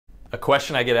A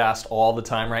question I get asked all the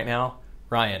time right now,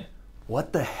 Ryan,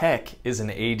 what the heck is an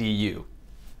ADU?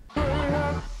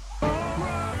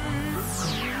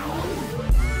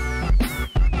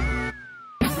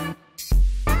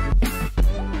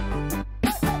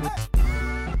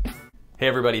 Hey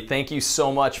everybody, thank you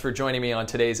so much for joining me on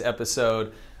today's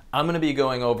episode. I'm going to be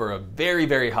going over a very,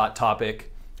 very hot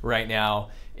topic right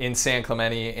now in San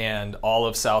Clemente and all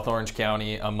of South Orange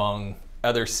County, among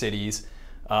other cities,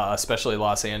 especially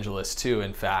Los Angeles too,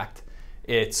 in fact.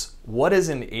 It's, what is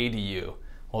an ADU?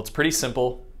 Well, it's pretty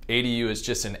simple. ADU is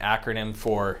just an acronym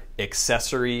for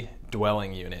Accessory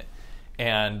Dwelling Unit.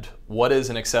 And what is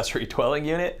an accessory dwelling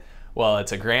unit? Well,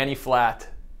 it's a granny flat,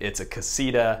 it's a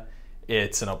casita,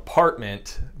 it's an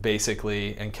apartment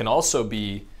basically, and can also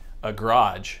be a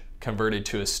garage converted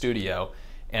to a studio.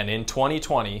 And in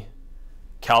 2020,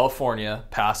 California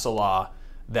passed a law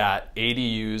that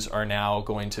ADUs are now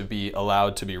going to be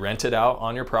allowed to be rented out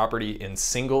on your property in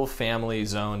single family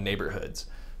zone neighborhoods.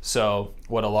 So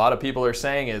what a lot of people are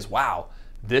saying is, wow,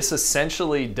 this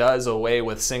essentially does away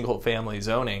with single family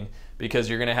zoning, because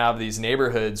you're gonna have these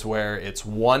neighborhoods where it's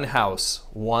one house,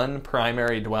 one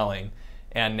primary dwelling,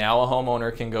 and now a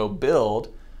homeowner can go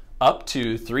build up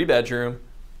to 3-bedroom,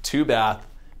 2-bath,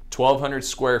 1,200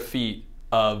 square feet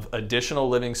of additional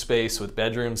living space with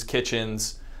bedrooms,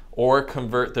 kitchens, or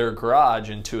convert their garage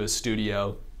into a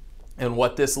studio. And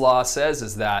what this law says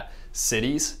is that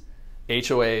cities,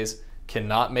 HOAs,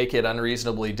 cannot make it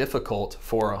unreasonably difficult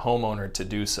for a homeowner to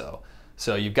do so.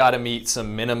 So you've got to meet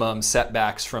some minimum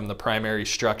setbacks from the primary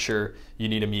structure. You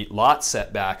need to meet lot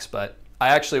setbacks, but I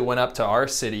actually went up to our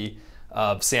city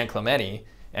of San Clemente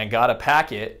and got a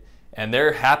packet, and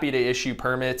they're happy to issue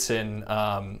permits and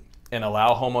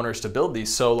allow homeowners to build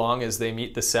these so long as they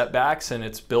meet the setbacks and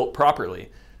it's built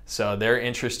properly. So they're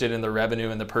interested in the revenue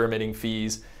and the permitting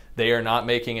fees. They are not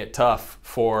making it tough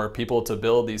for people to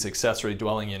build these accessory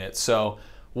dwelling units. So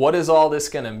what is all this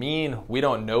going to mean? We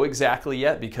don't know exactly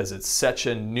yet because it's such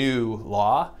a new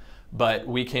law, but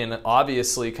we can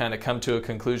obviously kind of come to a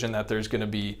conclusion that there's going to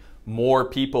be more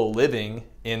people living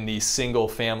in these single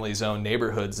family zone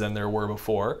neighborhoods than there were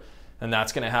before. And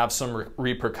that's going to have some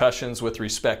repercussions with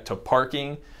respect to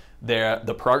parking.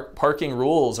 The parking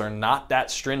rules are not that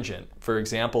stringent. For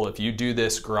example, if you do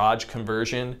this garage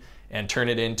conversion and turn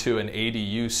it into an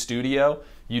ADU studio,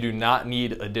 you do not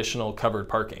need additional covered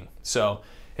parking. So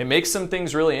it makes some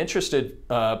things really interesting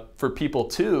for people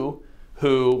too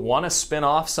who want to spin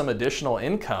off some additional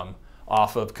income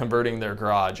off of converting their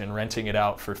garage and renting it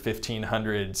out for $1,500,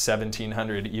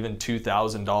 $1,700, even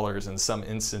 $2,000 in some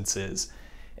instances.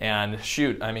 And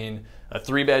shoot, I mean, a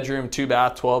 3-bedroom,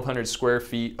 2-bath, 1,200 square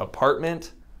feet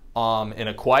apartment in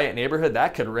a quiet neighborhood,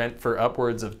 that could rent for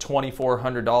upwards of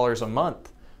 $2,400 a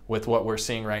month with what we're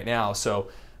seeing right now. So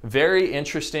very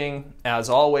interesting. As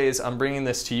always, I'm bringing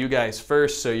this to you guys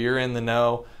first, so you're in the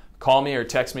know. Call me or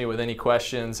text me with any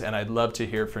questions, and I'd love to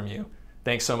hear from you.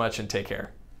 Thanks so much and take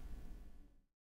care.